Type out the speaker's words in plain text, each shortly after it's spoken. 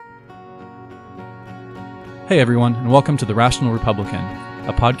Hey everyone, and welcome to The Rational Republican,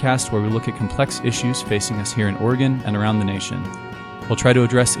 a podcast where we look at complex issues facing us here in Oregon and around the nation. We'll try to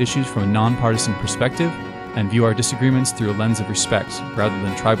address issues from a nonpartisan perspective and view our disagreements through a lens of respect rather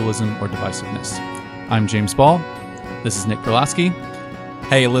than tribalism or divisiveness. I'm James Ball. This is Nick Perlasky.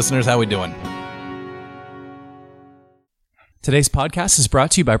 Hey listeners, how we doing? Today's podcast is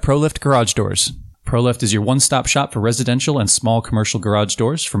brought to you by ProLift Garage Doors. ProLift is your one-stop shop for residential and small commercial garage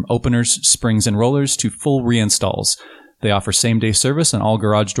doors, from openers, springs, and rollers to full reinstalls. They offer same-day service on all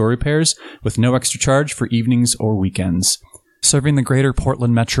garage door repairs with no extra charge for evenings or weekends. Serving the greater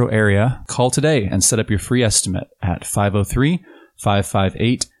Portland metro area, call today and set up your free estimate at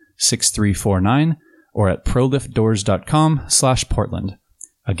 503-558-6349 or at proliftdoors.com/Portland.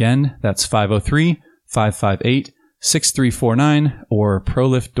 Again, that's 503-558-6349 or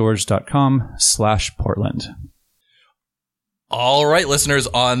proliftdoors.com/Portland. All right, listeners,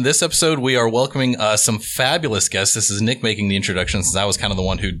 on this episode, we are welcoming some fabulous guests. This is Nick making the introduction since I was kind of the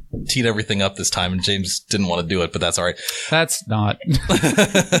one who teed everything up this time, and James didn't want to do it, but that's all right. That's not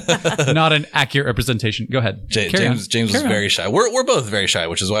not an accurate representation. Go ahead. James was very shy. We're both very shy,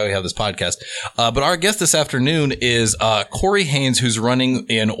 which is why we have this podcast. But our guest this afternoon is Kori Haynes, who's running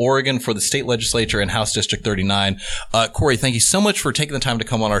in Oregon for the state legislature in House District 39. Kori, thank you so much for taking the time to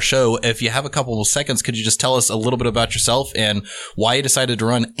come on our show. If you have a couple of seconds, could you just tell us a little bit about yourself and why you decided to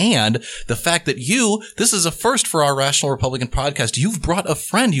run, and the fact that this is a first for our Rational Republican podcast. You've brought a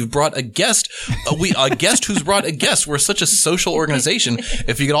friend. You've brought a guest. A guest who's brought a guest. We're such a social organization.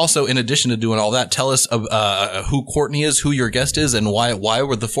 If you could also, in addition to doing all that, tell us who Courtney is, who your guest is, and why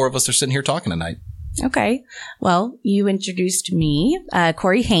we're the four of us are sitting here talking tonight. Okay. Well, you introduced me,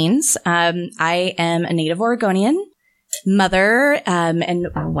 Kori Haynes. I am a native Oregonian, mother, and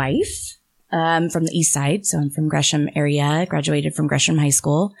wife. From the east side. So I'm from Gresham area, graduated from Gresham High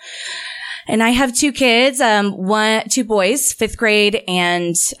School. And I have two kids, two boys, 5th grade,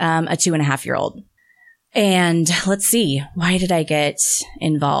 and a 2.5-year-old. And let's see, why did I get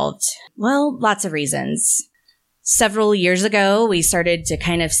involved? Well, lots of reasons. Several years ago, we started to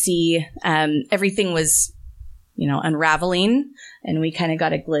kind of see everything was, unraveling. And we kind of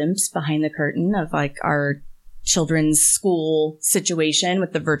got a glimpse behind the curtain of like our children's school situation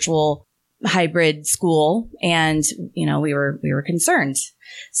with the virtual hybrid school, and we were concerned.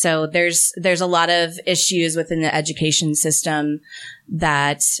 So there's a lot of issues within the education system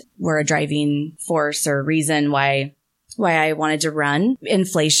that were a driving force or reason why I wanted to run.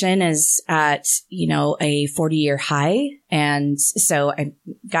 Inflation is at a 40-year high, and so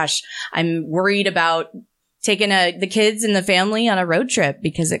I'm worried about taking the kids and the family on a road trip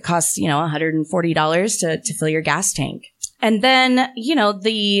because it costs $140 to fill your gas tank. And then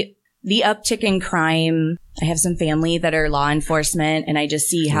the uptick in crime. I have some family that are law enforcement, and I just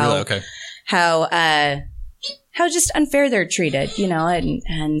see how just unfair they're treated,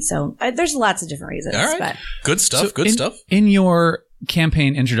 and so there's lots of different reasons. All right. But. Good stuff. In your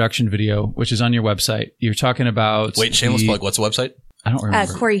campaign introduction video, which is on your website, you're talking about... Wait, shameless plug. What's the website? I don't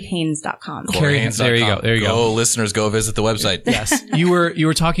remember. KoriHaynes.com. There you go. Listeners, go visit the website. Yes. You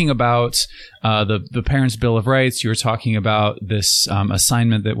were talking about the Parents' Bill of Rights. You were talking about this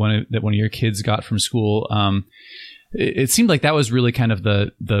assignment that one of your kids got from school. It seemed like that was really kind of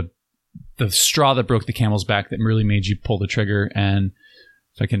the straw that broke the camel's back that really made you pull the trigger. And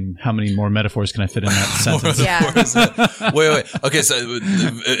how many more metaphors can I fit in that sentence? Yeah. Wait. Okay, so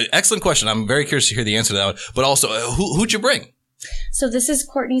excellent question. I'm very curious to hear the answer to that one. But also, who'd you bring? So this is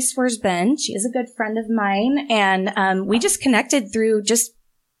Courtneigh Swerzbin. She is a good friend of mine, and we just connected through just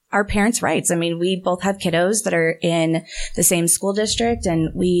our parents' rights. I mean, we both have kiddos that are in the same school district,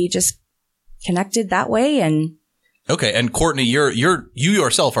 and we just connected that way. And okay, and Courtney, you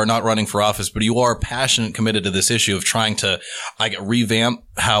yourself are not running for office, but you are passionate, committed to this issue of trying to revamp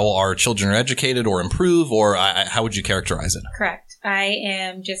how our children are educated or improve, or how would you characterize it? Correct. I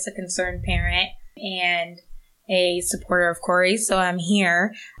am just a concerned parent and a supporter of Kori, so I'm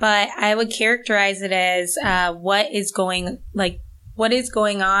here. But I would characterize it as what is going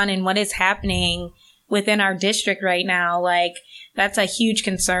on and what is happening within our district right now. Like, that's a huge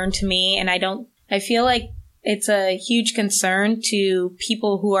concern to me, and I feel like it's a huge concern to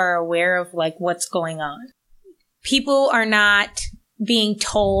people who are aware of what's going on. People are not being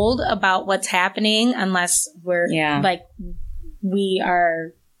told about what's happening unless we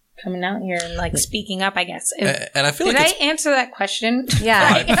are coming out here and speaking up, I guess. And I feel did I answer that question?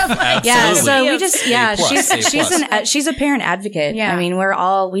 Yeah. Yeah. So we just, she's a parent advocate. Yeah. I mean,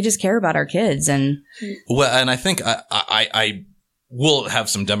 we just care about our kids, and well, and I think I we'll have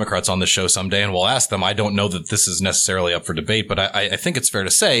some Democrats on the show someday and we'll ask them. I don't know that this is necessarily up for debate, but I think it's fair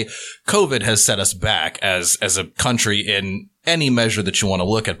to say COVID has set us back as a country in any measure that you want to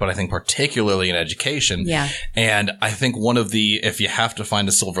look at, but I think particularly in education. Yeah. And I think if you have to find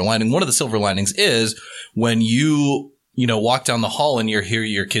a silver lining, one of the silver linings is when you walk down the hall and you hear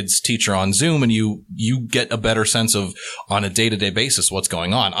your kid's teacher on Zoom and you get a better sense of on a day-to-day basis what's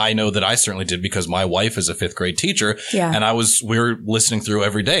going on. I know that I certainly did because my wife is a 5th grade teacher. Yeah. And we were listening through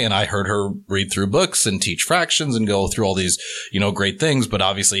every day and I heard her read through books and teach fractions and go through all these, great things. But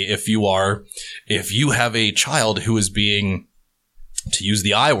obviously if you have a child who is being, to use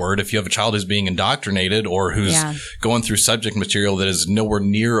the I word, if you have a child who's being indoctrinated or who's going through subject material that is nowhere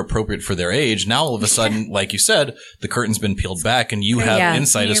near appropriate for their age, now all of a sudden, like you said, the curtain's been peeled back and you have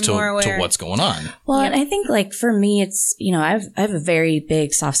insight as to what's going on. Well, and I think like for me, it's, I have a very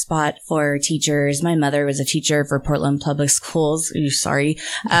big soft spot for teachers. My mother was a teacher for Portland Public Schools. Ooh, sorry.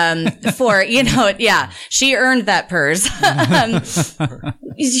 She earned that purse.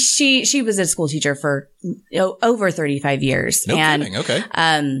 She was a school teacher for over 35 years. No kidding. Okay.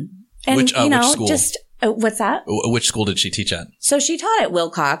 And which school? What's that? Which school did she teach at? So she taught at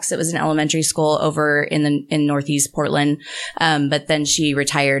Wilcox. It was an elementary school over in Northeast Portland. But then she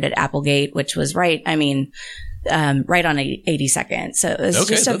retired at Applegate, which was right on 82nd. So it was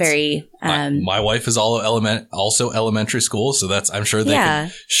just a very, my wife is also elementary school. So I'm sure they can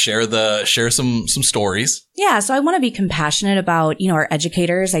share some stories. Yeah. So I want to be compassionate about, our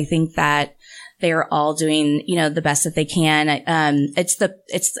educators. I think that they are all doing, the best that they can.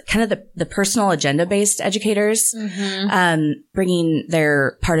 It's kind of the personal agenda based educators, bringing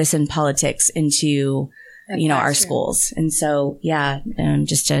their partisan politics into, our schools. And so,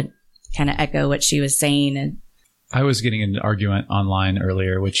 just to kind of echo what she was saying. And I was getting into an argument online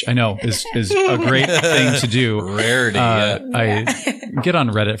earlier, which I know is a great thing to do. Rarity. I get on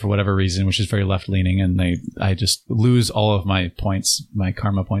Reddit for whatever reason, which is very left leaning, and I just lose all of my points, my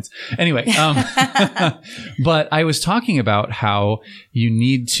karma points. Anyway, but I was talking about how you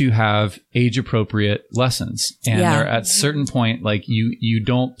need to have age appropriate lessons, and they're at a certain point, like you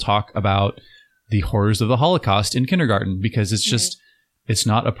don't talk about the horrors of the Holocaust in kindergarten because it's just. It's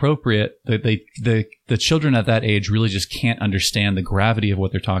not appropriate. The children at that age really just can't understand the gravity of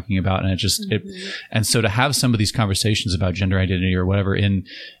what they're talking about, and and so to have some of these conversations about gender identity or whatever in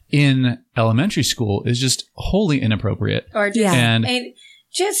elementary school is just wholly inappropriate. Or just and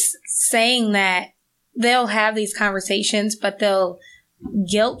just saying that they'll have these conversations, but they'll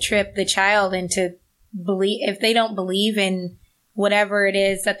guilt trip the child into if they don't believe in whatever it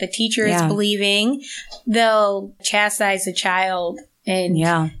is that the teacher is believing, they'll chastise the child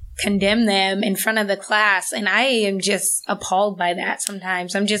and condemn them in front of the class. And I am just appalled by that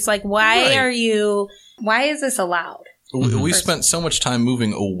sometimes. I'm just like, why is this allowed? We spent so much time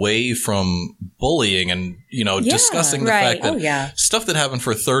moving away from bullying and, discussing the fact that stuff that happened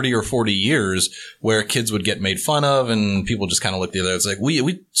for 30 or 40 years where kids would get made fun of and people just kind of look the other way. It's like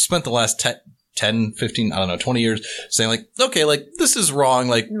we spent the last 10, 15, 20 years saying like, okay, like this is wrong.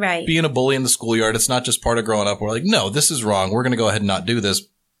 Like being a bully in the schoolyard, it's not just part of growing up. We're like, no, this is wrong. We're going to go ahead and not do this.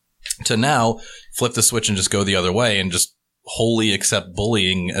 To now flip the switch and just go the other way and just wholly accept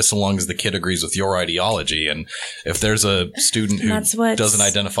bullying as long as the kid agrees with your ideology. And if there's a student who doesn't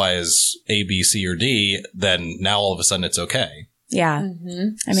identify as A, B, C, or D, then now all of a sudden it's okay. Yeah.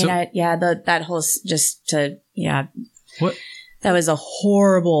 Mm-hmm. I mean, that whole what? That was a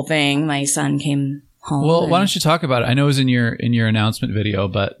horrible thing. My son came home. Well, why don't you talk about it? I know it was in your announcement video,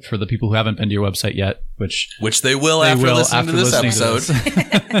 but for the people who haven't been to your website yet, which they will after listening to this episode.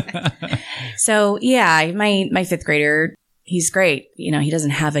 So my 5th grader, he's great. He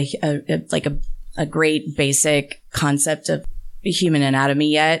doesn't have a great basic concept of human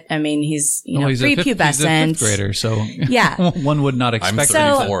anatomy yet. I mean, he's he's prepubescent. He's a 5th grader, so one would not expect.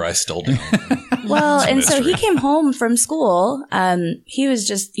 I'm 34. I still don't. Well, and so he came home from school. He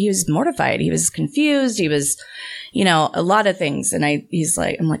was mortified. He was confused. He was, a lot of things. And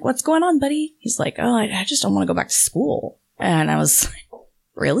I'm like, what's going on, buddy? He's like, oh, I just don't want to go back to school. And I was like,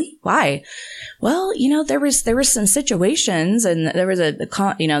 really? Why? Well, there were some situations and there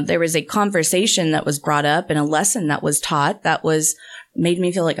was a conversation that was brought up and a lesson that was taught that made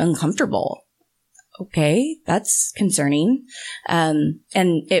me feel like uncomfortable. Okay. That's concerning. And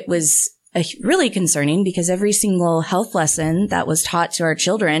it was really concerning because every single health lesson that was taught to our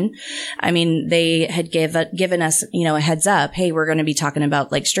children, I mean, they had given us, a heads up. Hey, we're going to be talking about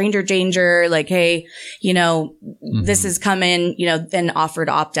like stranger danger. Like, hey, this is coming, then offered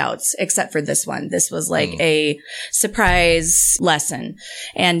opt-outs, except for this one. This was like a surprise lesson.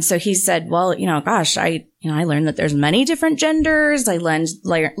 And so he said, well, gosh, I I learned that there's many different genders. I learned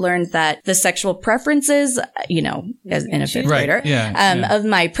that the sexual preferences, as in a fifth grader, of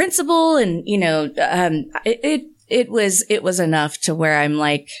my principal. And, it was enough to where I'm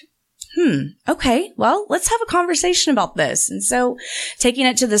like, okay, well, let's have a conversation about this. And so taking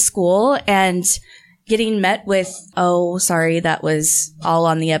it to the school and getting met with, oh, sorry, that was all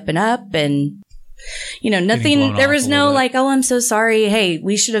on the up and up. And, nothing, there was no like, oh, I'm so sorry. Hey,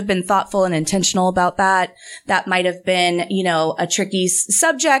 we should have been thoughtful and intentional about that. That might have been, a tricky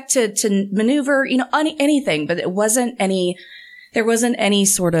subject to maneuver, anything, but there wasn't any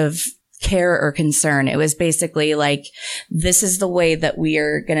sort of care or concern. It was basically like, this is the way that we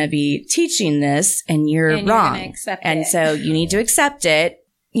are going to be teaching this and you're wrong. And so you need to accept it,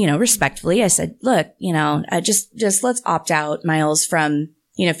 respectfully. I said, look, just let's opt out Miles from,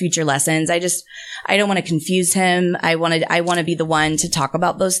 future lessons. I don't want to confuse him. I want to be the one to talk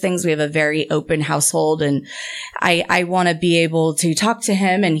about those things. We have a very open household and I want to be able to talk to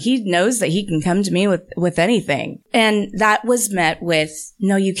him and he knows that he can come to me with anything. And that was met with,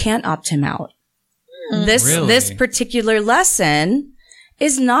 no, you can't opt him out. This particular lesson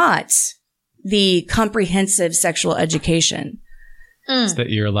is not the comprehensive sexual education. It's that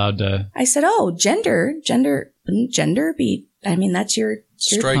you're allowed to. I said, oh, gender be, that's your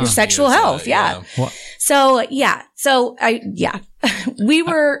sexual health. Yeah. So we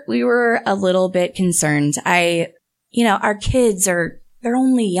were a little bit concerned. Our kids they're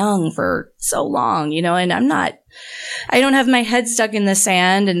only young for so long, and I don't have my head stuck in the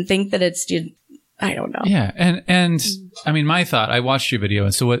sand and think that it's, I don't know. Yeah. And my thought, I watched your video.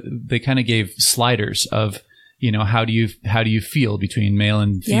 And so what they kind of gave sliders of, how do you feel between male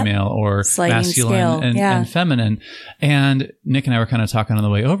and female or sliding masculine and feminine? And Nick and I were kind of talking on the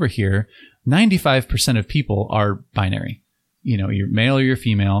way over here. 95% of people are binary. You're male or you're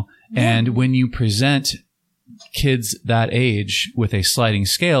female. Yeah. And when you present kids that age with a sliding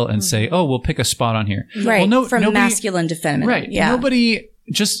scale and say, oh, we'll pick a spot on here. Right. Well, nobody, masculine to feminine. Right. Yeah. Nobody,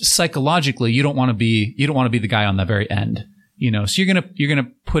 just psychologically, you don't want to be the guy on the very end. So you're gonna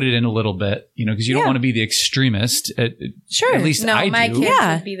put it in a little bit, because you don't want to be the extremist. Sure. At least I do. My kids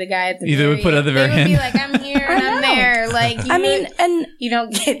would be the guy at the either would put at the very end. They would be like, I'm here and I'm there. Like, and you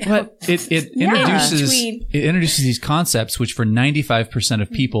don't get. But it introduces these concepts which for 95% of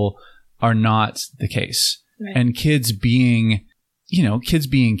people are not the case, and kids being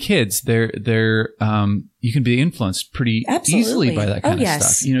kids, they're you can be influenced pretty easily by that kind of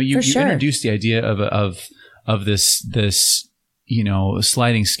stuff. You introduce the idea of this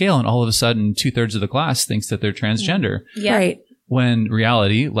sliding scale, and all of a sudden 2/3 of the class thinks that they're transgender. Yeah. Right. When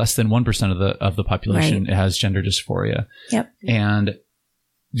reality, less than 1% of the population has gender dysphoria. Yep. And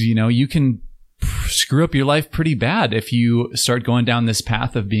you can screw up your life pretty bad if you start going down this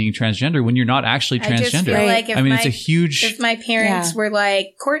path of being transgender when you're not actually transgender. I just feel like it's a huge. If my parents were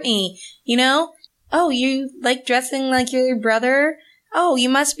like, Courtney, oh, you like dressing like your brother? Oh, you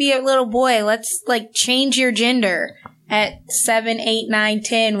must be a little boy. Let's change your gender at 7, 8, 9,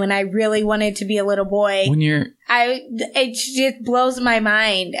 10 when I really wanted to be a little boy. It just blows my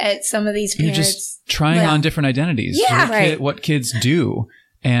mind at some of these parents. You're just trying on different identities. Yeah. What kids do.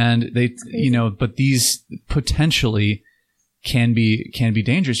 And they, but these potentially can be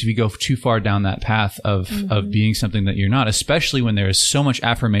dangerous if you go too far down that path of being something that you're not, especially when there is so much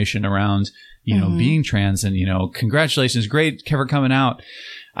affirmation around being trans and, congratulations, great for coming out.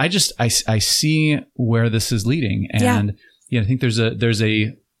 I see where this is leading. And I think there's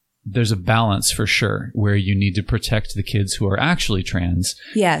a balance for sure where you need to protect the kids who are actually trans.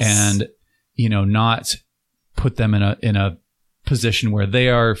 Yes. And, not put them in a position where they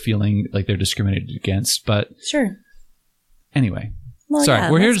are feeling like they're discriminated against. But sure. Anyway. Well,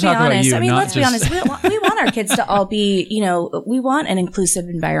 sorry, we're here to talk about you. Let's be honest. We want our kids to all be, we want an inclusive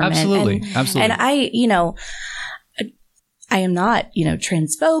environment. Absolutely. And I am not,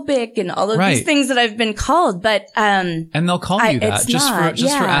 transphobic and all of these things that I've been called, but, and they'll call you that just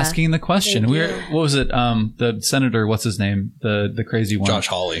for asking the question. What was it? The senator, what's his name? The crazy one. Josh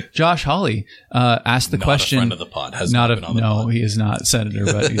Hawley. Asked the question. Not a friend of the pod. Has not been on the pod. No, he is not senator,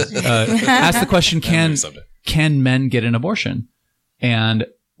 but he's, asked the question, can men get an abortion? And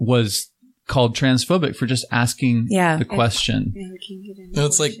was called transphobic for just asking the question. No,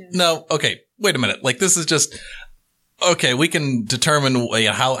 it's like, no, okay, wait a minute. Like, this is just, okay, we can determine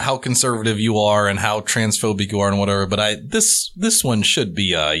how conservative you are and how transphobic you are and whatever, but this one should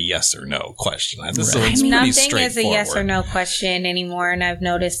be a yes or no question. Nothing is a yes or no question anymore, and I've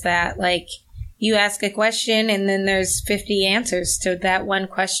noticed that, like, you ask a question and then there's 50 answers to that one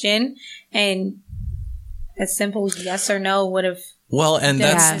question, and a simple yes or no would have Well, and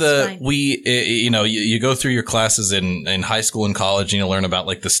that's fine. you go through your classes in high school and college and you learn about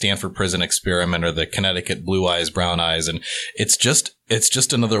like the Stanford prison experiment or the Connecticut blue eyes, brown eyes. And it's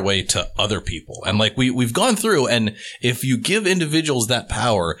just another way to other people. And like we've gone through, and if you give individuals that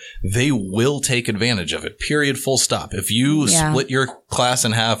power, they will take advantage of it. Period. Full stop. If you split your class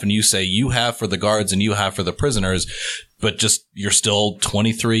in half and you say you have for the guards and you have for the prisoners, but you're still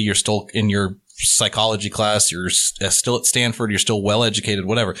 23, you're still in your psychology class, you're still at Stanford, you're still well educated,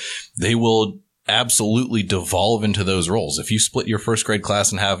 whatever, they will absolutely devolve into those roles. If you split your first grade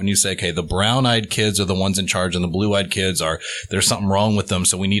class in half and you say, okay, the brown-eyed kids are the ones in charge and the blue-eyed kids there's something wrong with them,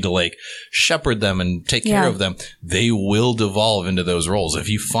 so we need to like shepherd them and take care of them, they will devolve into those roles. If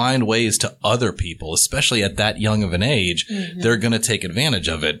you find ways to other people, especially at that young of an age, they're going to take advantage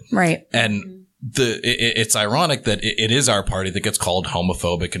of it. Right. And it's ironic that it is our party that gets called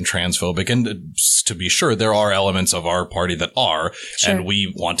homophobic and transphobic. And to be sure, there are elements of our party that are, and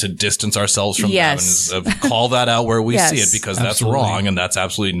we want to distance ourselves from them and call that out where we see it, because that's wrong. And that's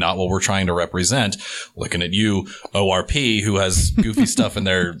absolutely not what we're trying to represent. Looking at you, ORP, who has goofy stuff in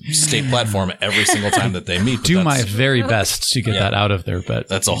their state platform every single time that they meet. Do my very best to get that out of there. But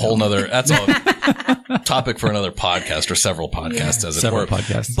that's a whole nother, that's a topic for another podcast or several podcasts, as it were.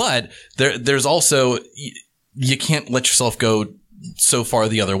 Podcasts. But there's also, you can't let yourself go so far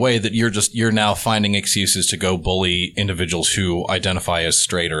the other way that you're now finding excuses to go bully individuals who identify as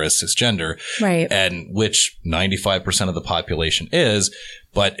straight or as cisgender. Right. And which 95% of the population is.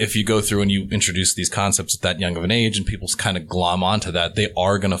 But if you go through and you introduce these concepts at that young of an age and people kind of glom onto that, they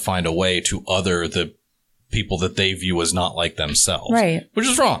are going to find a way to other the people that they view as not like themselves. Right. Which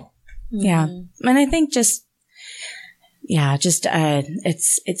is wrong. Yeah. And I think it's I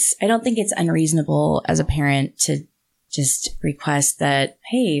don't think it's unreasonable as a parent to just request that,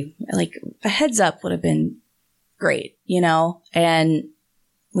 hey, like a heads up would have been great, and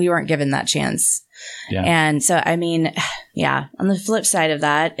we weren't given that chance. Yeah. And so, I mean, on the flip side of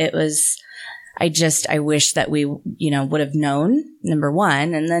that, it was, I wish that we, would have known, number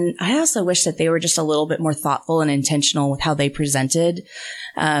one. And then I also wish that they were just a little bit more thoughtful and intentional with how they presented.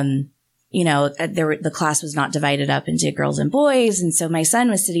 The class was not divided up into girls and boys. And so my son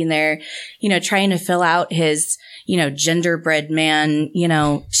was sitting there, trying to fill out his, genderbread man,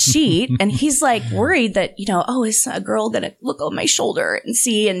 sheet. And he's like worried that, is a girl going to look on my shoulder and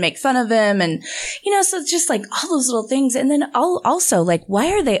see and make fun of him? And, so it's just like all those little things. And then also like,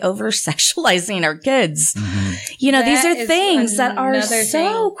 why are they over sexualizing our kids? Mm-hmm. These are things that are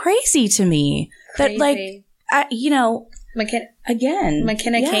so crazy to me that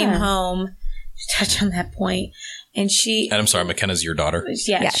McKenna came home to touch on that point. And and I'm sorry, McKenna's your daughter?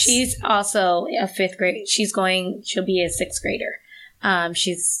 Yeah, yes. She's also a fifth grade. She'll be a sixth grader.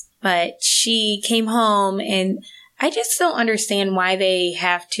 But she came home, and I just don't understand why they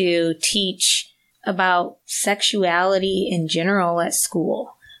have to teach about sexuality in general at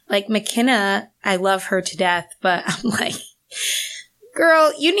school. Like McKenna, I love her to death, but I'm like,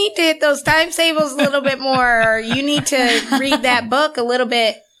 girl, you need to hit those timetables a little bit more. Or you need to read that book a little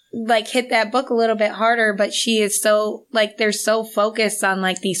bit, like hit that book a little bit harder. But she is so, like, they're so focused on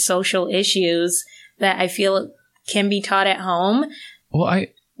like these social issues that I feel can be taught at home. Well, I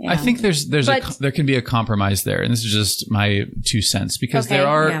think there can be a compromise there. And this is just my 2 cents, because there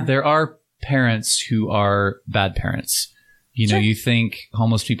are parents who are bad parents. You think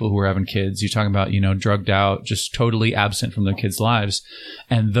homeless people who are having kids, you're talking about, drugged out, just totally absent from their kids' lives.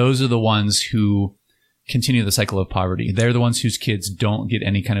 And those are the ones who continue the cycle of poverty. They're the ones whose kids don't get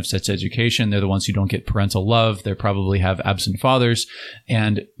any kind of sex education. They're the ones who don't get parental love. They probably have absent fathers.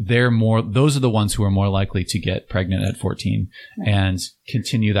 And those are the ones who are more likely to get pregnant at 14 and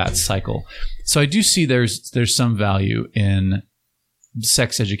continue that cycle. So I do see there's some value in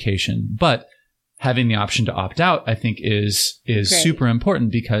sex education, but having the option to opt out, I think is super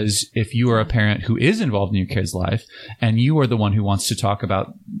important, because if you are a parent who is involved in your kid's life and you are the one who wants to talk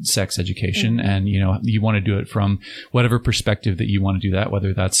about sex education, and you want to do it from whatever perspective that you want to do that,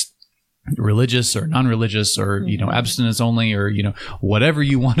 whether that's religious or non-religious or abstinence only, or whatever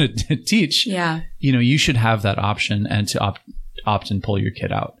you want to teach, you should have that option, and to opt and pull your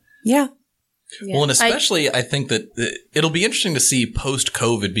kid out. Yeah. Yeah. Well, and especially I think that it'll be interesting to see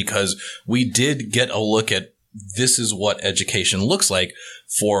post-COVID, because we did get a look at this is what education looks like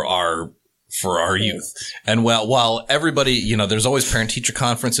for our youth. And while everybody, there's always parent-teacher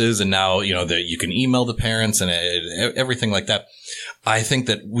conferences, and now, that you can email the parents and everything like that. I think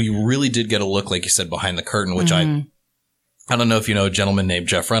that we really did get a look, like you said, behind the curtain, which I don't know if you know a gentleman named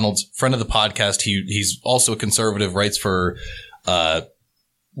Jeff Reynolds, friend of the podcast. He's also a conservative, writes for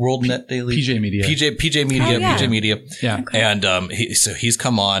WorldNet Daily? PJ Media. PJ Media. Oh, yeah. PJ Media. Yeah. And he's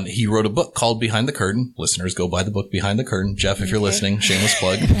come on. He wrote a book called Behind the Curtain. Listeners, go buy the book Behind the Curtain. Jeff, if you're listening, shameless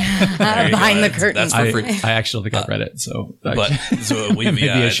plug. Behind the curtain. That's for free. I actually don't think I've read it. So, Maybe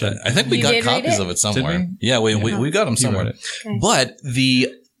I should. I think we You got did read copies it? of it somewhere. Did Yeah, we got them somewhere. read it. Okay. But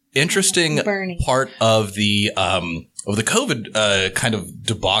the interesting Burning. part of the COVID kind of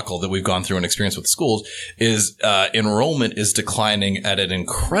debacle that we've gone through and experienced with schools is enrollment is declining at an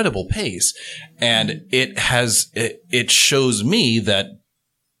incredible pace, and it shows me that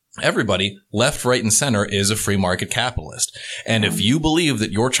everybody, left, right, and center, is a free market capitalist. And if you believe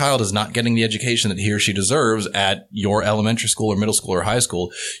that your child is not getting the education that he or she deserves at your elementary school or middle school or high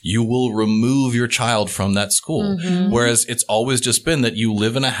school, you will remove your child from that school. Whereas it's always just been that you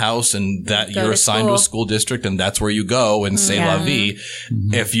live in a house and that Go you're to assigned to a school. school district and that's where you go and say la vie.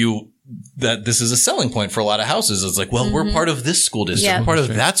 That this is a selling point for a lot of houses. It's like, well, we're part of this school district. Yeah. We're part of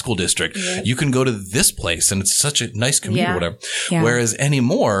that school district. You can go to this place and it's such a nice commute or whatever. Yeah. Whereas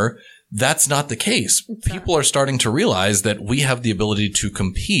anymore, that's not the case. People are starting to realize that we have the ability to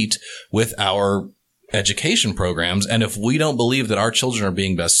compete with our education programs. And if we don't believe that our children are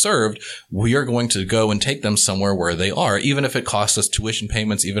being best served, we are going to go and take them somewhere where they are, even if it costs us tuition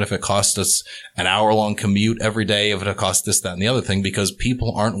payments, even if it costs us an hour-long commute every day, if it costs this, that, and the other thing, because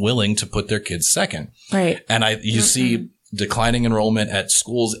people aren't willing to put their kids second. Right. And you see declining enrollment at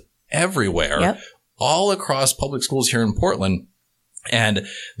schools everywhere, all across public schools here in Portland. And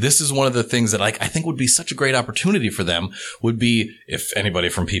this is one of the things that I think would be such a great opportunity for them would be, if anybody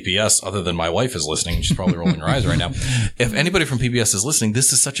from PPS, other than my wife, is listening, she's probably rolling her eyes right now. If anybody from PPS is listening,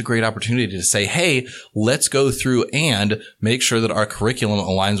 this is such a great opportunity to say, hey, let's go through and make sure that our curriculum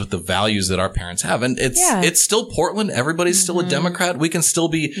aligns with the values that our parents have. And it's still Portland. Everybody's still a Democrat. We can still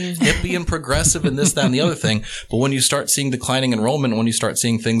be hippie and progressive and this, that, and the other thing. But when you start seeing declining enrollment, when you start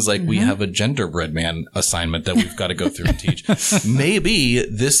seeing things like we have a genderbread man assignment that we've got to go through and teach, maybe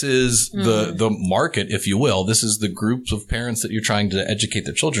this is the market, if you will. This is the groups of parents that you're trying to educate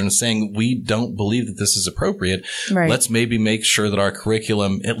their children, saying we don't believe that this is appropriate. Right. Let's maybe make sure that our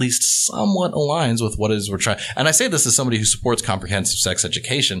curriculum at least somewhat aligns with what it is we're trying. And I say this as somebody who supports comprehensive sex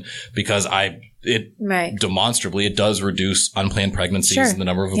education because demonstrably it does reduce unplanned pregnancies and the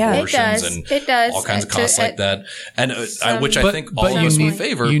number of abortions and all kinds of costs like that. And which I think all of us would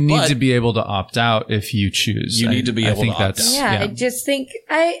favor. You need to be able to opt out if you choose. You need to be able to opt out. I just think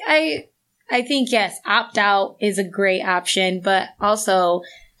I think yes, opt out is a great option, but also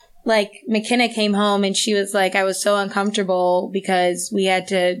like McKenna came home and she was like, I was so uncomfortable because we had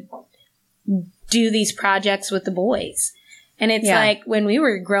to do these projects with the boys. And it's like when we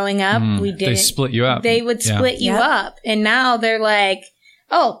were growing up, we didn't. They split you up. They would split you up. And now they're like,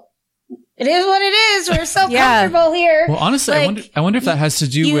 oh, it is what it is. We're so comfortable here. Well, honestly, like, I wonder if that has to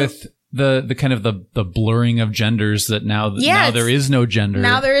do with the kind of the blurring of genders that now there is no gender.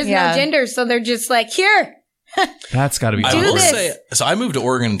 Now there is no gender. So they're just like, here. That's got to be. I will say, so I moved to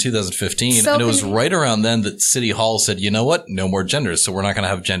Oregon in 2015, and it was right around then that City Hall said, you know what? No more genders. So we're not going to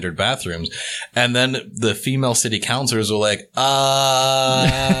have gendered bathrooms. And then the female city councilors were like,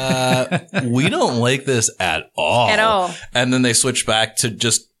 we don't like this at all. At all. And then they switched back to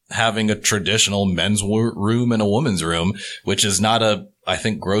just having a traditional men's room and a woman's room, which is not I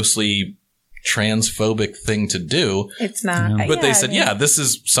think, grossly transphobic thing to do. It's not. But they said, this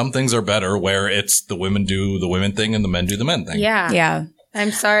is, some things are better where it's the women do the women thing and the men do the men thing. Yeah. Yeah.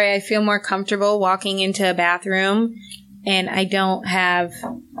 I'm sorry. I feel more comfortable walking into a bathroom and I don't have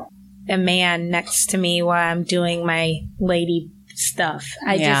a man next to me while I'm doing my lady stuff.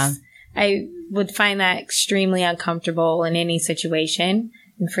 I would find that extremely uncomfortable in any situation.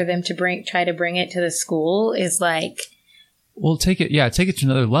 And for them to try to bring it to the school is like, well, take it to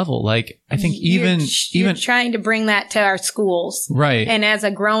another level. Like, I think you're trying to bring that to our schools. Right. And as a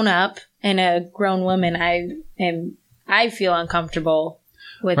grown up and a grown woman, I feel uncomfortable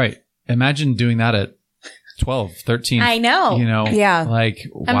with. Right. Imagine doing that at 12, 13. I know. You know? Yeah. Like,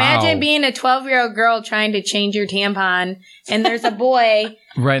 wow. Imagine being a 12-year-old girl trying to change your tampon and there's a boy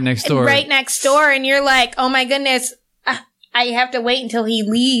right next door. And you're like, oh my goodness, I have to wait until he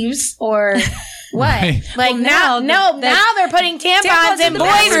leaves or what? Right. Like now they're putting tampons in boys'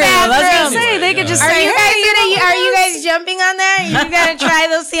 bathrooms. I was gonna say they could just say, Are you guys jumping on that? You gotta try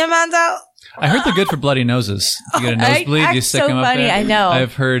those tampons out? I heard they're good for bloody noses. You get a nosebleed, you stick them up there. I know.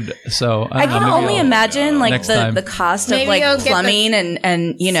 I've heard so. I can only imagine like the cost of like plumbing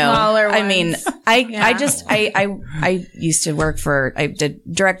and you know. I mean, I used to work I did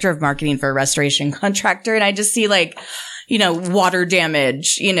director of marketing for a restoration contractor, and I just see like, water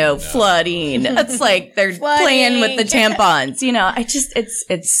damage, flooding. It's like they're playing with the tampons.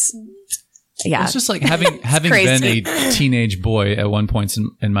 Yeah. It's just like having been a teenage boy at one point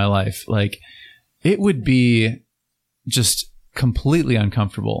in my life, like it would be just completely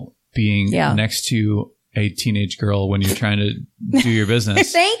uncomfortable being next to a teenage girl when you're trying to do your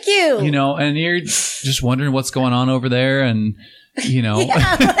business. Thank you. And you're just wondering what's going on over there and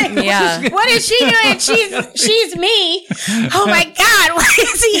What is she doing? She's me. Oh my God, why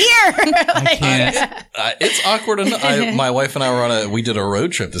is he here? I can't. It's awkward. My wife and I we did a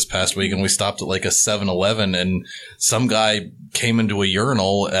road trip this past week, and we stopped at like a 7-Eleven, and some guy came into a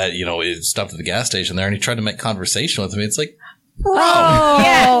urinal it stopped at the gas station there, and he tried to make conversation with me. It's like, bro,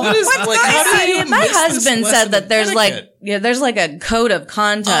 what is my husband this said that there's etiquette? like a code of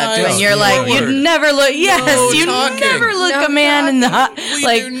conduct when you're Lord. you'd never look. Yes, you never look a man in the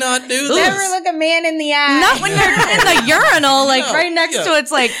We do not do this. Never look a man in the eye. Not when you're in the urinal, right next to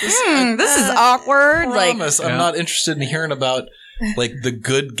it's like, this is awkward. I promise, I'm not interested in hearing about the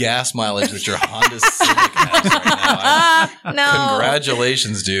good gas mileage that your Honda Civic has right now. No.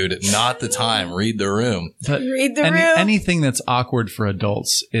 Congratulations, dude. Not the time. Read the room. Read the room. Anything that's awkward for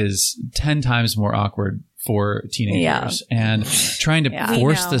adults is 10 times more awkward for teenagers. And trying to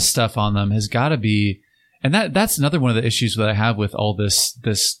force this stuff on them has got to be, and that's another one of the issues that I have with all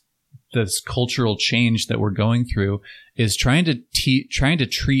this cultural change that we're going through is trying to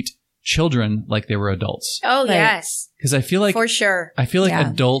treat children like they were adults. Oh, yes. Because I feel like for sure. I feel like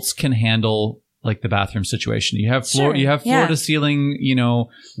adults can handle the bathroom situation. You have floor to ceiling,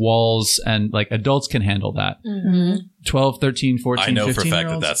 walls, and adults can handle that. 12, 13, 14, 15 I know for a fact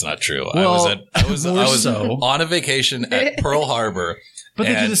that that's not true. Well, I was on a vacation at Pearl Harbor. But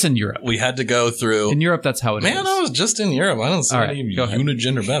they do this in Europe. We had to go through. In Europe, that's how it is. Man, I was just in Europe. I don't see any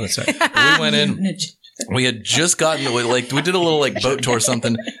unigender baths. We went in. We had just gotten to we did a little boat tour or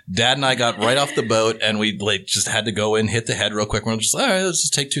something. Dad and I got right off the boat, and we just had to go in, hit the head real quick. We're just all right, let's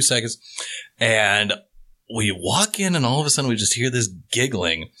just take 2 seconds. And we walk in, and all of a sudden we just hear this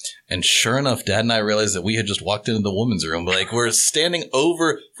giggling. And sure enough, Dad and I realized that we had just walked into the women's room. We're standing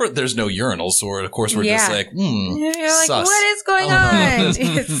over there's no urinals, so of course we're just you're like, sus. what is going on?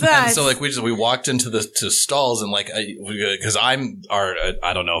 It's sus. And so we walked into the stalls, and because I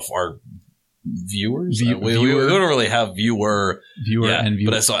don't know if our viewers. We don't really have viewer and viewer.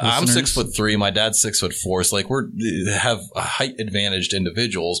 But I'm 6'3". My dad's 6'4". So we have a height advantaged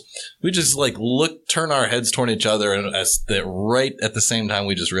individuals. We just turn our heads toward each other, and right at the same time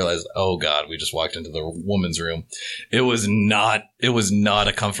we just realized, oh God, we just walked into the woman's room. It was not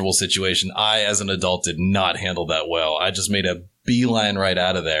a comfortable situation. I, as an adult, did not handle that well. I just made a beeline right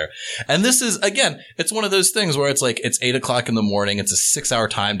out of there. And this is, again, it's one of those things where it's it's 8 o'clock in the morning. It's a 6-hour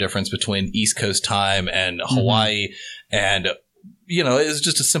time difference between East Coast time and Hawaii. And, it's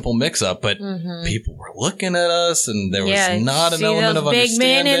just a simple mix up, but people were looking at us, and there was not an element of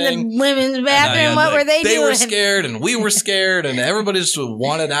understanding. Big men in the women's bathroom, what were they doing? They were scared, and we were scared, and everybody just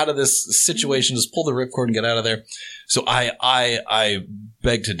wanted out of this situation, just pull the ripcord and get out of there. So I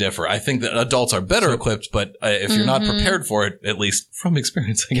beg to differ. I think that adults are better equipped, but if you're not prepared for it, at least from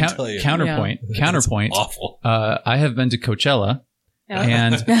experience, I can tell you. Counterpoint. It's awful. I have been to Coachella,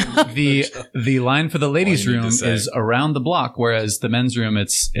 and the line for the ladies' room is around the block, whereas the men's room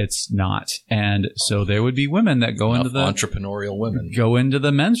it's not. And so there would be women that go into the entrepreneurial women go into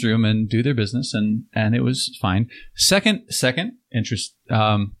the men's room and do their business, and it was fine. Second interest,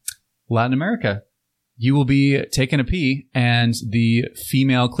 Latin America. You will be taking a pee, and the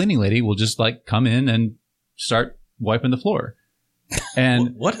female cleaning lady will just come in and start wiping the floor.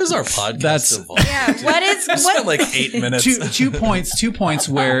 And what is our podcast involved? Yeah, what is what? 8 minutes. Two points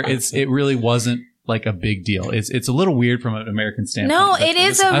where it really wasn't a big deal. It's a little weird from an American standpoint. No, it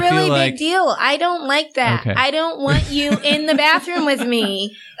is a really big deal. I don't like that. Okay. I don't want you in the bathroom with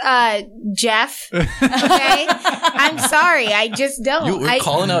me, Jeff. Okay? I'm sorry. I just don't. You're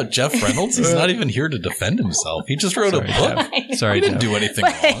calling out Jeff Reynolds? He's not even here to defend himself. He just wrote a book. Sorry, he didn't do anything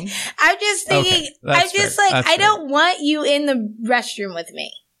wrong. I'm just thinking, I'm just I don't want you in the restroom with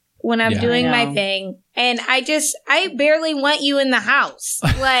me when I'm doing my thing. And I barely want you in the house. You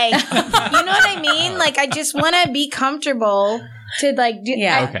know what I mean? I just want to be comfortable to like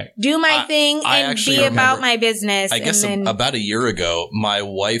do my thing I and actually be about remember- my business. I guess and then, about a year ago, my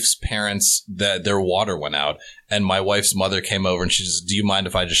wife's parents, their water went out, and my wife's mother came over and she just, do you mind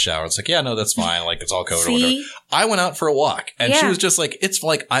if I just shower? It's like, yeah, no, that's fine. Like, it's all covered or whatever. I went out for a walk, and she was just like, it's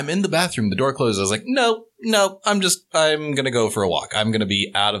like, I'm in the bathroom, the door closed. I was like, no, I'm going to go for a walk. I'm going to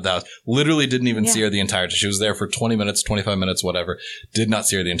be out of the house. Literally didn't even see her the entire time. She was there for 20 minutes, 25 minutes, whatever. Did not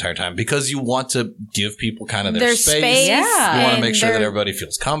see her the entire time because you want to give people kind of their space. Yeah. You want to make sure that everybody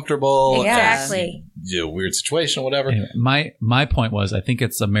feels comfortable. Exactly. Weird situation, whatever. Anyway, my point was, I think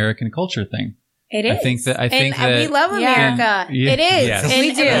it's American culture thing. It is. I think that we love America. Yeah. It is. Yes. And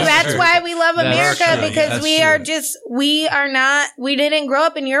We do. That's why we love That's America true. because That's we didn't grow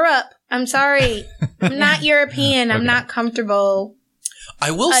up in Europe. I'm sorry. I'm not European. I'm not comfortable.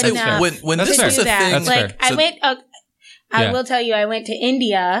 I will say enough when That's this fair. was a that. thing, That's fair. I will tell you, I went to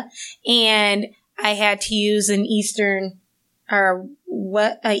India and I had to use an Eastern bathroom.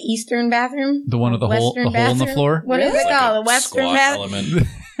 The one with the hole in the floor? What is it called? The Western bathroom? element.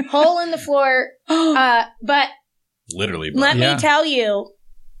 Hole in the floor. But Literally. let Yeah. me tell you,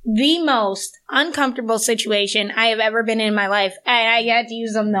 the most uncomfortable situation I have ever been in my life. I had to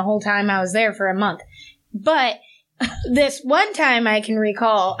use them the whole time I was there for a month. But this one time I can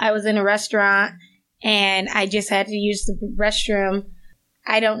recall, I was in a restaurant and I just had to use the restroom.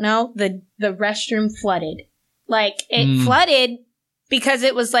 I don't know. The restroom flooded. Like it flooded because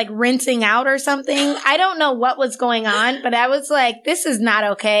it was like rinsing out or something. I don't know what was going on, but I was like, this is not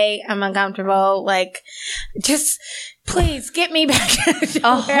okay. I'm uncomfortable. Like, just please get me back to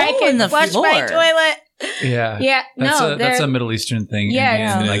where I hole in can the flush my floor. toilet. Yeah. Yeah. That's a Middle Eastern thing.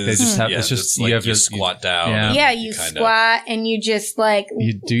 Yeah. And like they just have, Yeah, it's just, like you have you to squat down. Yeah. Yeah, you squat and you just like,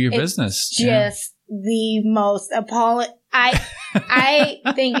 you do your it's business. just the most appalling. I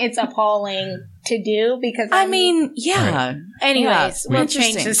think it's appalling to do because I mean, anyways, we'll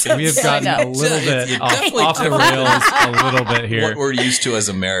change this. We have gotten a little bit off the rails a little bit here. What we're used to as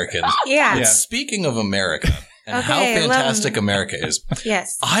Americans. Yeah. But speaking of America and how Okay, fantastic America is,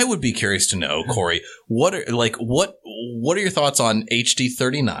 Yes. I would be curious to know, Kori, what are your thoughts on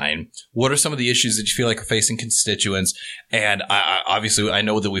HD39? What are some of the issues that you feel like are facing constituents? And obviously, I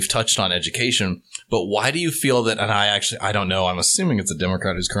know that we've touched on education, but why do you feel that? And I don't know. I'm assuming it's a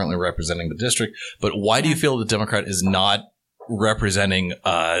Democrat who's currently representing the district. But why do you feel the Democrat is not representing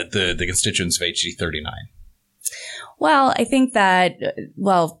the constituents of HD39? Well, I think that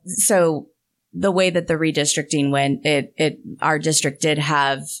so the way that the redistricting went, our district did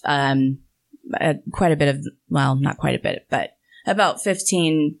have quite a bit of, well, not quite a bit, but about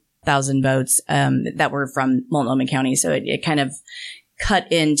 15,000 votes that were from Multnomah County. So it kind of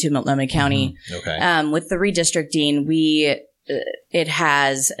cut into Multnomah County. Okay. With the redistricting, it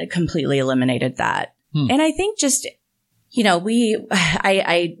has completely eliminated that. And I think just, the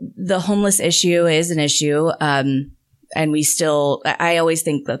homeless issue is an issue. And I always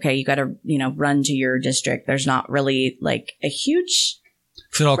think, okay, you got to, run to your district. There's not really like a huge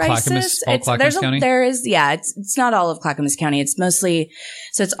Is it all crisis. Clackamas County? It's not all of Clackamas County. It's mostly,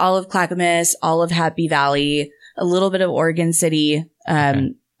 so it's all of Clackamas, all of Happy Valley, a little bit of Oregon City,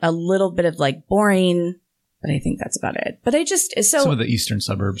 a little bit of like Boring, but I think that's about it. But some of the eastern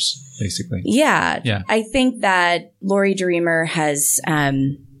suburbs, basically. Yeah. I think that Lori Dreamer has,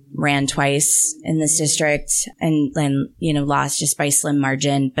 ran twice in this district and lost just by slim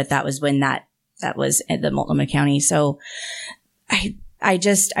margin, but that was when that was at the Multnomah County. So I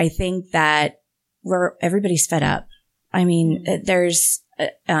think that everybody's fed up. I mean, there's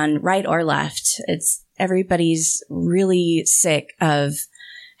on right or left, everybody's really sick of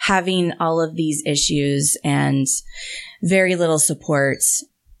having all of these issues and very little support.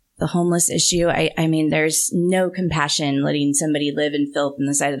 The homeless issue, I mean, there's no compassion letting somebody live in filth on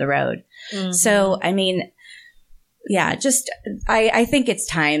the side of the road. Mm-hmm. So, I mean, yeah, I think it's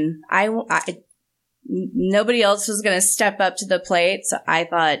time. Nobody else was going to step up to the plate. So I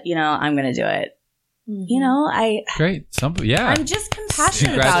thought, I'm going to do it. Mm-hmm. Great. I'm just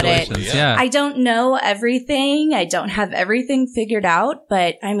compassionate about it. Yeah. I don't know everything. I don't have everything figured out,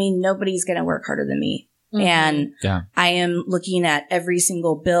 but I mean, nobody's going to work harder than me. Mm-hmm. And I am looking at every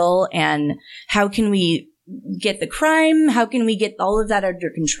single bill and how can we get the crime? How can we get all of that under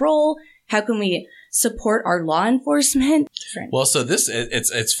control? How can we support our law enforcement? Well, so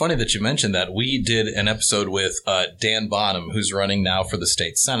it's funny that you mentioned that. We did an episode with Dan Bonham, who's running now for the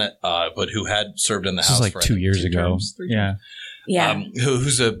state Senate, but who had served in the House for 2 years ago. Terms.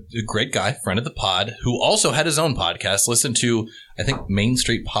 who's a great guy, friend of the pod, who also had his own podcast. Listen to, I think, Main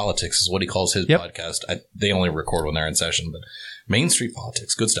Street Politics is what he calls his podcast. They only record when they're in session, but Main Street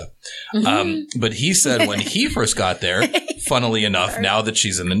Politics, good stuff. But he said when he first got there, funnily enough, now that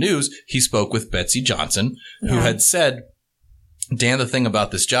she's in the news, he spoke with Betsy Johnson, who had said, Dan, the thing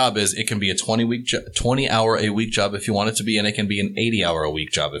about this job is it can be a 20-hour-a-week job if you want it to be, and it can be an 80-hour-a-week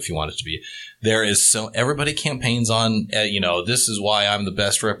job if you want it to be. There is everybody campaigns on, this is why I'm the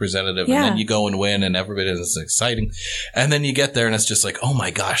best representative. And then you go and win and everybody is exciting. And then you get there and it's just like, oh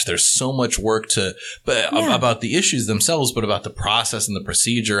my gosh, there's so much work about the issues themselves, but about the process and the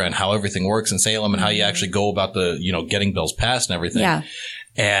procedure and how everything works in Salem and how you actually go about the, getting bills passed and everything. Yeah.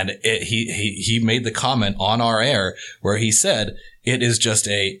 And he made the comment on our air where he said,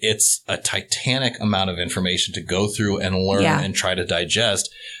 it's a titanic amount of information to go through and learn and try to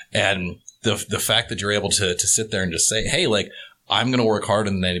digest. And the fact that you're able to sit there and just say, hey, like, I'm going to work harder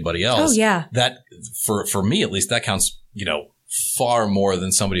than anybody else. Oh, yeah. That for me, at least, that counts, far more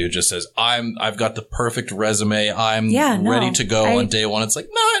than somebody who just says, I've got the perfect resume. I'm ready to go on day one. It's like,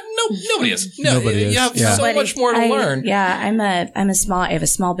 nobody is. Nobody is. You have so much more to learn. Yeah. I have a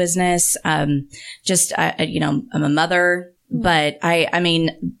small business. I'm a mother. But I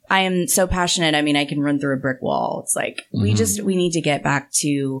am so passionate. I mean, I can run through a brick wall. It's like, we need to get back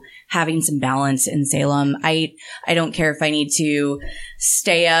to having some balance in Salem. I don't care if I need to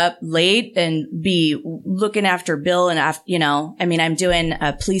stay up late and be looking after Bill and I'm doing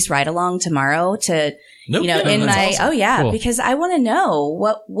a police ride along tomorrow to, awesome. Because I want to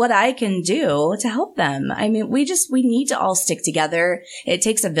know what I can do to help them. I mean, we need to all stick together. It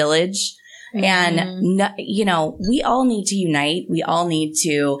takes a village. And, we all need to unite. We all need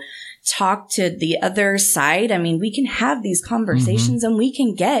to talk to the other side. I mean, we can have these conversations and we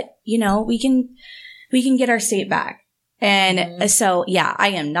can get, we can get our state back. And so,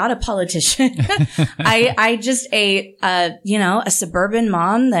 I am not a politician. I just a suburban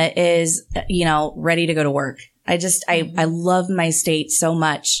mom that is, ready to go to work. I love my state so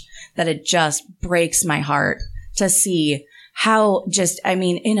much that it just breaks my heart to see how it's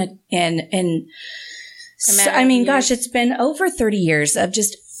been over 30 years of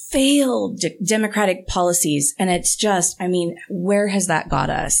just failed democratic policies. And it's just, where has that got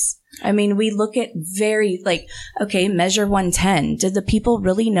us? I mean, we look at Measure 110. Did the people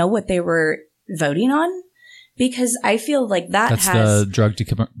really know what they were voting on? Because I feel like that's the drug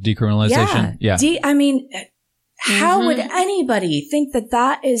decriminalization. Yeah. How would anybody think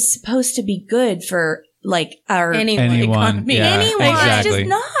that is supposed to be good for our economy? Yeah, anyone. Exactly. It's just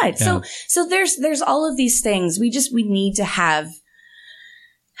not. Yeah. So there's all of these things. We need to have,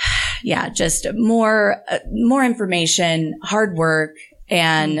 just more information, hard work.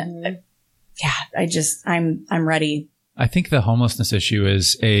 And I'm ready. I think the homelessness issue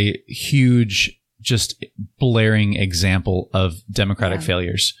is a huge, just blaring example of democratic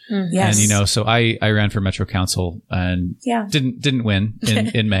failures. Yes. And, so I ran for Metro Council and didn't win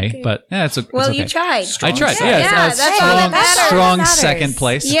in May, but it's okay. You tried. I tried. Strong second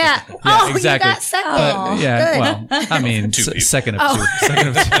place. Yeah. Exactly. You got second. Good. Second of two. Second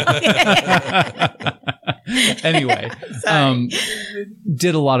of two. Anyway,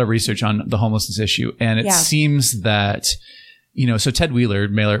 did a lot of research on the homelessness issue, and it seems that, so Ted Wheeler,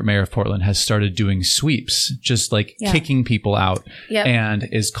 mayor of Portland, has started doing sweeps, just kicking people out, and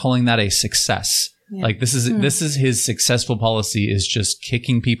is calling that a success. Yeah. Like this is his successful policy, is just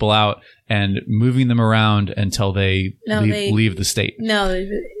kicking people out and moving them around until they leave the state. Kick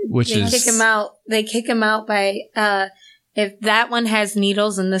them out. They kick them out by, if that one has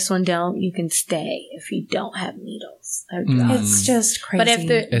needles and this one don't, you can stay if you don't have needles or drugs. It's just crazy. But if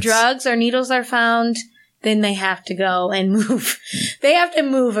the drugs or needles are found, then they have to go and move. They have to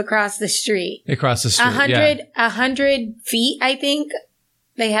move across the street. 100 feet, I think.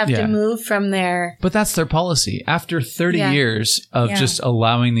 They have to move from there. But that's their policy. After 30 years of just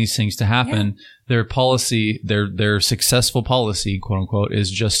allowing these things to happen, their policy, their successful policy, quote unquote,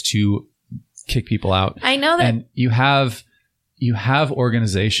 is just to kick people out. I know that. And you have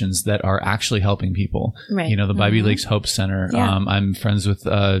organizations that are actually helping people. Right. The Bybee Lakes Hope Center. Yeah. I'm friends with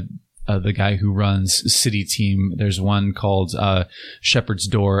the guy who runs City Team. There's one called Shepherd's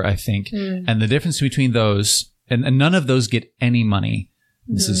Door, I think. And the difference between those, and none of those get any money.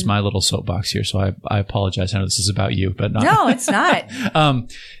 This is my little soapbox here, so I apologize. I know this is about you, but not. No, it's not.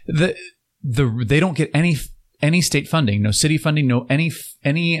 They don't get any state funding, no city funding, no any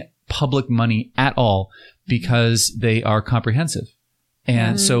public money at all, because they are comprehensive.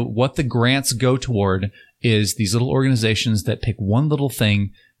 And so what the grants go toward is these little organizations that pick one little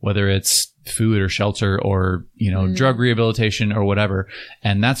thing whether it's food or shelter or, drug rehabilitation or whatever.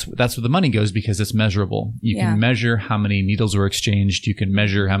 And that's where the money goes because it's measurable. You can measure how many needles were exchanged. You can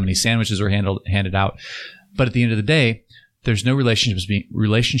measure how many sandwiches were handed out. But at the end of the day, there's no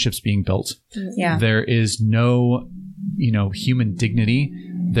relationships being built. Yeah. There is no, human dignity.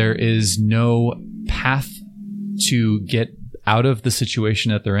 There is no path to get out of the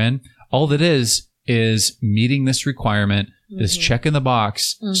situation that they're in. All that is meeting this requirement, this check in the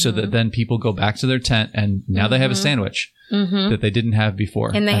box, so that then people go back to their tent and now they have a sandwich that they didn't have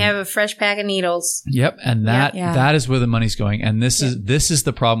before. And they have a fresh pack of needles. Yep. And that is where the money's going. And this is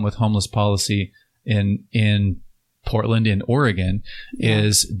the problem with homeless policy in Portland, in Oregon,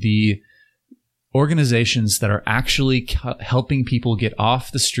 is the organizations that are actually helping people get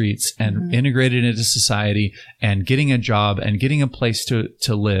off the streets and integrated into society and getting a job and getting a place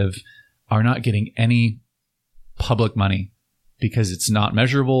to live are not getting any public money because it's not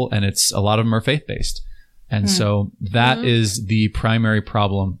measurable, and a lot of them are faith-based. And so that is the primary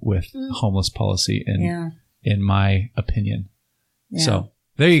problem with homeless policy in my opinion. Yeah. So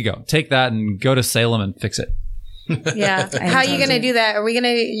there you go. Take that and go to Salem and fix it. Yeah. How are you going to do that? Are you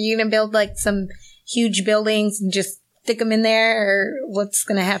going to build like some huge buildings and just stick them in there, or what's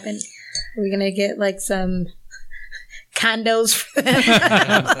going to happen? Are we going to get like some condos for them?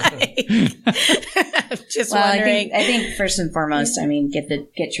 Just wondering. I think first and foremost,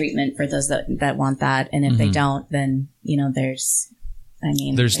 get treatment for those that want that. And if they don't, then,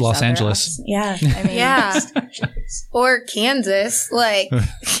 there's Los Angeles. Yeah. Or Kansas. Like,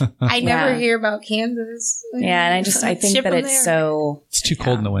 I never hear about Kansas. Yeah. And I think that it's too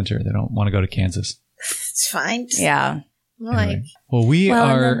cold in the winter. They don't want to go to Kansas. It's fine. Yeah. Anyway.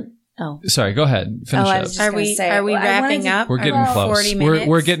 Sorry, go ahead. Finish up. Are we wrapping up? We're getting close. 40 minutes?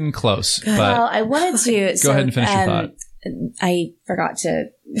 We're getting close. But I wanted to go ahead and finish your thought. I forgot to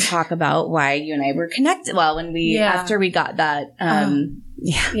talk about why you and I were connected. Well, after we got that,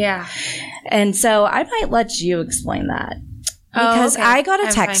 yeah. And so I might let you explain that because I got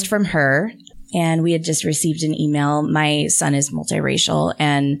a text from her. And we had just received an email. My son is multiracial,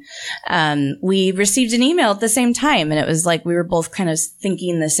 and we received an email at the same time. And it was like we were both kind of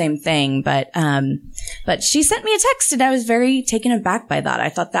thinking the same thing. But she sent me a text, and I was very taken aback by that. I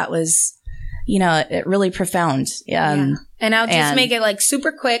thought that was, it really profound. Yeah. And I'll just make it like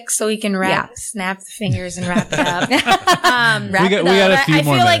super quick so we can snap the fingers and wrap it up. We got a few more minutes.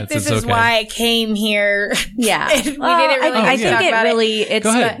 I feel like this is why I came here. Yeah. We didn't really I think it really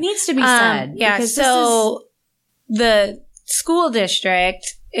it needs to be said. Yeah. So the school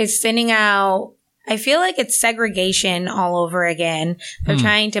district is sending out, I feel like it's segregation all over again. They're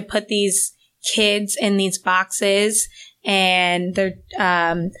trying to put these kids in these boxes, and they're,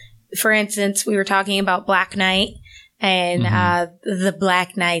 for instance, we were talking about Black Night and the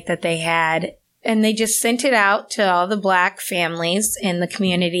Black Night that they had. And they just sent it out to all the Black families in the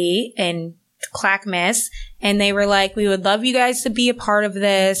community in Clackamas. And they were like, we would love you guys to be a part of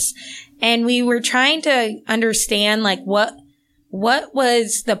this. And we were trying to understand, like, what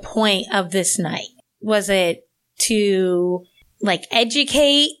was the point of this night? Was it to, like,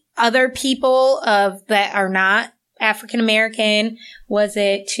 educate other people that are not African American? Was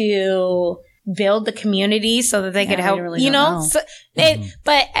it to build the community so that they could help, really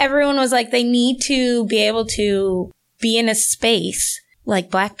but everyone was like, they need to be able to be in a space,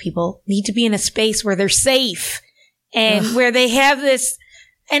 like Black people need to be in a space where they're safe and where they have this.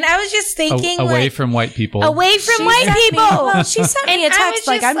 And I was just thinking, away from white people. Away from white people. Well, she sent me a text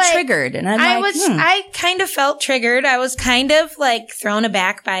like, I'm triggered. And I kind of felt triggered. I was kind of like thrown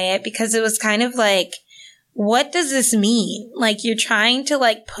aback by it because it was kind of like, what does this mean? Like, you're trying to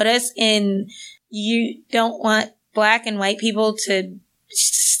like put us in, you don't want Black and white people to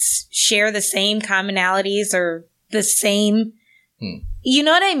share the same commonalities or the same, you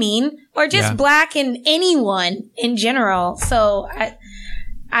know what I mean? Or just Black and anyone in general. So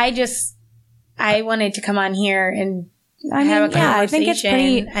I wanted to come on here and have a conversation. I think it's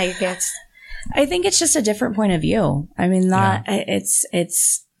pretty, I guess. I think it's just a different point of view. I mean,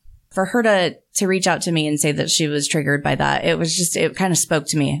 it's for her to reach out to me and say that she was triggered by that. It kind of spoke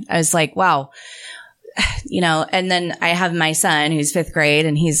to me. I was like, wow, and then I have my son who's 5th grade,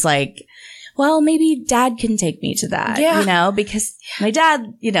 and he's like, well, maybe Dad can take me to that, because my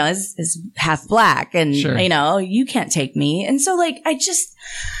dad, is half Black, and, you can't take me. And so like,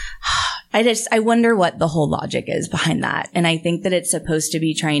 I wonder what the whole logic is behind that. And I think that it's supposed to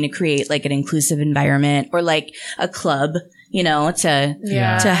be trying to create like an inclusive environment or like a club, to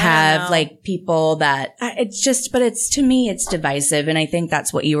have like people that to me, it's divisive. And I think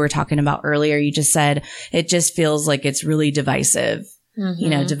that's what you were talking about earlier. You just said it just feels like it's really divisive. you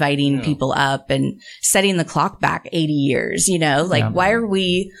know, dividing people up and setting the clock back 80 years, you know, like why are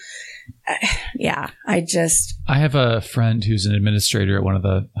we, I have a friend who's an administrator at one of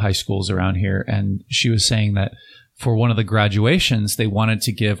the high schools around here. And she was saying that for one of the graduations, they wanted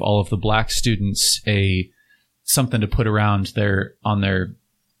to give all of the black students something to put around on their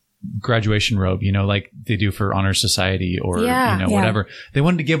graduation robe, you know, like they do for Honor Society or, whatever. They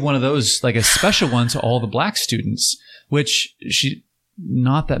wanted to give one of those, like a special one to all the black students, which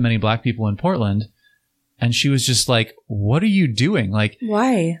not that many black people in Portland. And she was just like, what are you doing? Like,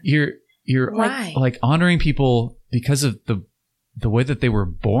 why? You're like honoring people because of the way that they were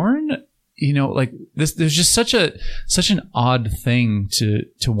born, you know, like this, there's just such an odd thing to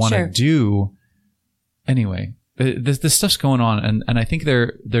want to do. Anyway, this stuff's going on, and I think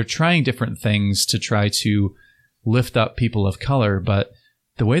they're trying different things to try to lift up people of color, but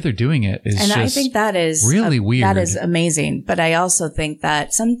the way they're doing it is I think that is really weird. That is amazing. But I also think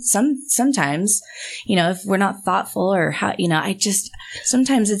that sometimes, you know, if we're not thoughtful or how, you know,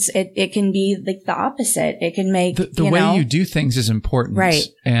 sometimes it can be like the opposite. It can make the way you do things is important. Right.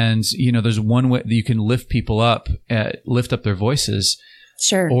 And, you know, there's one way that you can lift people up, lift up their voices.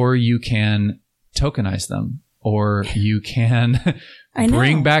 Sure. Or you can tokenize them, or you can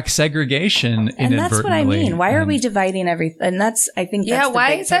bring back segregation inadvertently. And that's what I mean. Why are we dividing everything? And I think that's the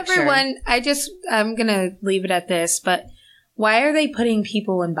why big is picture. everyone, I'm going to leave it at this, but why are they putting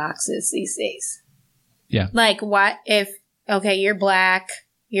people in boxes these days? Yeah. Like what if, okay, you're black,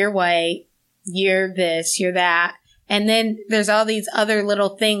 you're white, you're this, you're that. And then there's all these other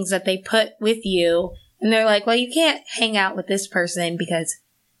little things that they put with you. And they're like, well, you can't hang out with this person because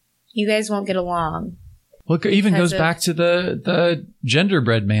you guys won't get along. Well, it even goes back to the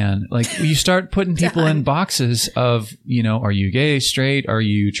genderbread man. Like you start putting people in boxes of, you know, are you gay, straight? Are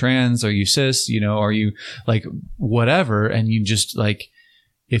you trans? Are you cis? You know, are you like whatever? And you just like,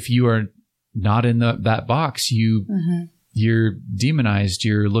 if you are not in that box, you're demonized,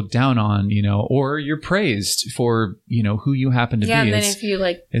 you're looked down on, you know, or you're praised for, you know, who you happen to be. Yeah, and then if you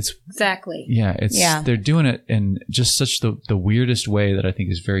like, exactly. Yeah, they're doing it in just such the weirdest way that I think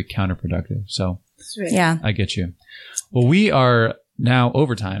is very counterproductive. So yeah, I get you. Well, we are now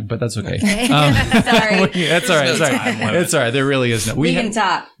overtime, but that's okay. Sorry. That's all right. It's all right. There really is no. We can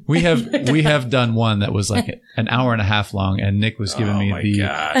talk. We have done one that was like an hour and a half long, and Nick was giving me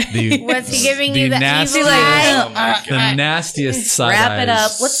the was he giving you the nastiest, the nastiest side wrap eyes. It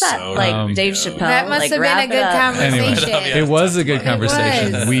up. What's that? Like Dave Chappelle. That must have been a good conversation. Anyway, it was a good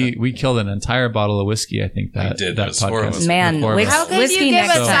conversation. We killed an entire bottle of whiskey. I think that podcast. Man, how could you give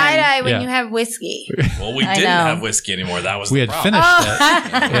a side eye when you have whiskey? Well, we didn't have whiskey anymore. That was we the had problem.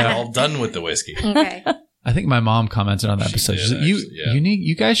 finished it. We're all done with the whiskey. Okay. I think my mom commented on that episode. She said,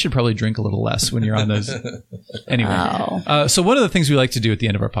 you guys should probably drink a little less when you're on those. Anyway, so one of the things we like to do at the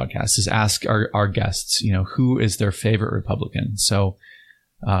end of our podcast is ask our guests, you know, who is their favorite Republican. So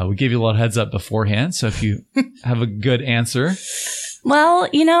we gave you a little heads up beforehand. So if you have a good answer. Well,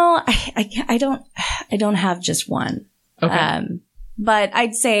 you know, I don't have just one. Okay. But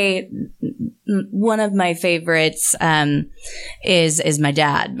I'd say one of my favorites is my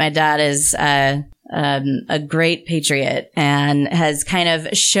dad. My dad is a great patriot and has kind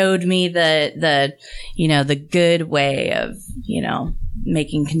of showed me the you know, the good way of, you know,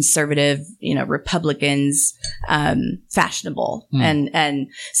 making conservative, you know, Republicans fashionable. And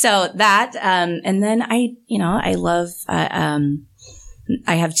so that and then I love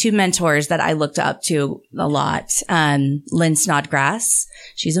I have two mentors that I looked up to a lot. Lynn Snodgrass,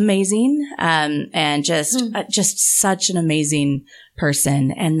 she's amazing, and just such an amazing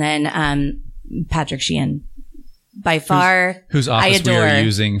person. And then Patrick Sheehan, by far, whose office we are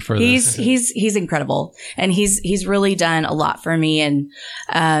using for this. He's incredible, and he's really done a lot for me. And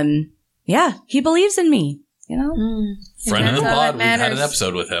he believes in me. You know, friend of the pod. We've had an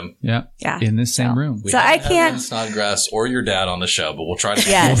episode with him. Yeah. In this same room. So I can't have Snodgrass or your dad on the show, but we'll try to.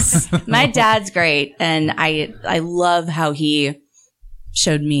 Yes, my dad's great, and I love how he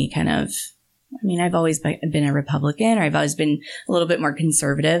showed me kind of. I mean, I've always been a Republican, or I've always been a little bit more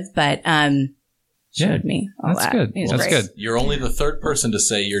conservative, but showed me all that's that. Good. That's good. You're only the third person to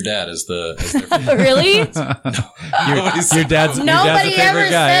say your dad is their Really? Your dad's Nobody a favorite ever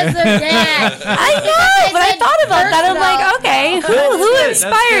guy. says their dad. I know, but I thought about that. I'm like, okay, who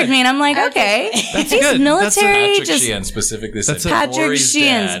inspired me? And I'm like, okay, That's he's good. military. Patrick Sheehan specifically said Patrick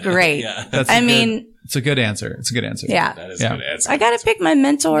Sheehan's great. Yeah. It's a good answer. It's a good answer. Yeah. That is a good answer. I got to pick my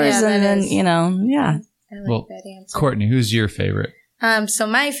mentors, and then you know, I like that answer. Courtney, who's your favorite? So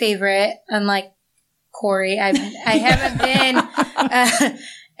my favorite, unlike Kori, I haven't been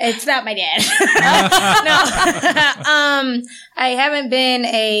It's not my dad. No. I haven't been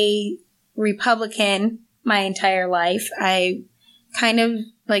a Republican my entire life. I kind of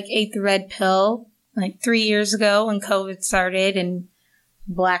like ate the red pill like 3 years ago when COVID started and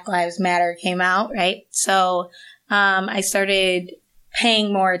Black Lives Matter came out, right? So I started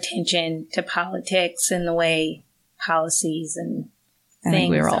paying more attention to politics and the way policies and I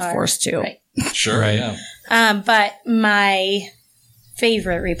think we were all forced to. Right. Sure, right. Yeah. But my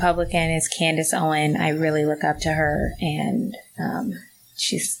favorite Republican is Candace Owen. I really look up to her, and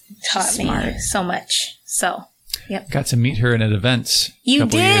she's taught me so much. So, yep. Got to meet her at an event a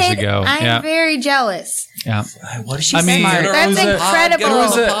couple did? years ago. I'm very jealous. Yeah. What is she I mean, smart? That's incredible.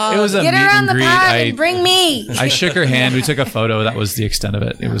 It was a Get meet her on and the greet. pod and bring me. I shook her hand. We took a photo. That was the extent of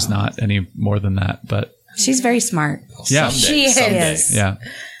it. It was not any more than that. But she's very smart. Yeah. She is. Yeah.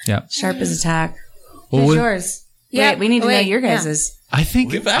 Yeah. Sharp as a tack. Well, Who's yours? Yeah, we need to know your guys's. I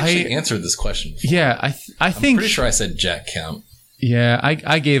think we've actually answered this question before. Yeah, I think. I'm pretty sure I said Jack Kemp. Yeah,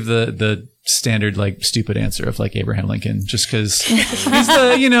 I gave the standard like stupid answer of like Abraham Lincoln, just because he's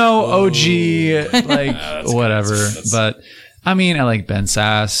the OG like whatever. But I mean, I like Ben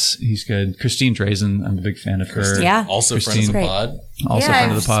Sass. He's good. Christine Drazen. I'm a big fan of her. Yeah, also friend of the pod. Also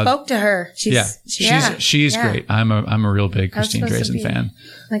friend of the pod. Spoke to her. She's great. I'm a real big Christine Drazen fan.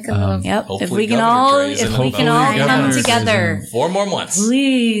 Like a little, yep. If we can all come together, 4 more months.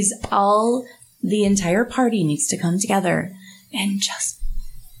 Please, the entire party needs to come together and just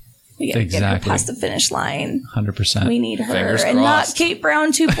we gotta get her past the finish line. 100%. We need her Fingers and crossed. not Kate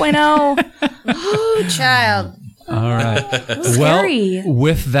Brown 2.0. oh, child. All right. Well,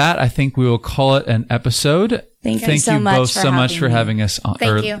 with that, I think we will call it an episode. Thank you so much both so much for having us on,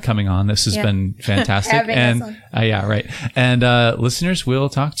 coming on. This has been fantastic. And yeah, right. And listeners, we'll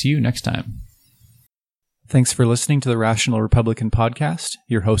talk to you next time. Thanks for listening to the Rational Republican podcast.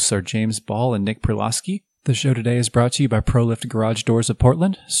 Your hosts are James Ball and Nick Perlosky. The show today is brought to you by ProLift Garage Doors of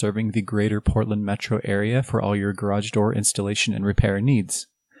Portland, serving the greater Portland metro area for all your garage door installation and repair needs.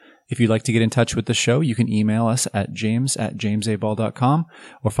 If you'd like to get in touch with the show, you can email us at james@jamesaball.com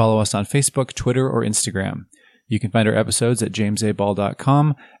or follow us on Facebook, Twitter, or Instagram. You can find our episodes at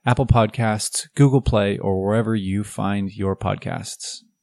jamesaball.com, Apple Podcasts, Google Play, or wherever you find your podcasts.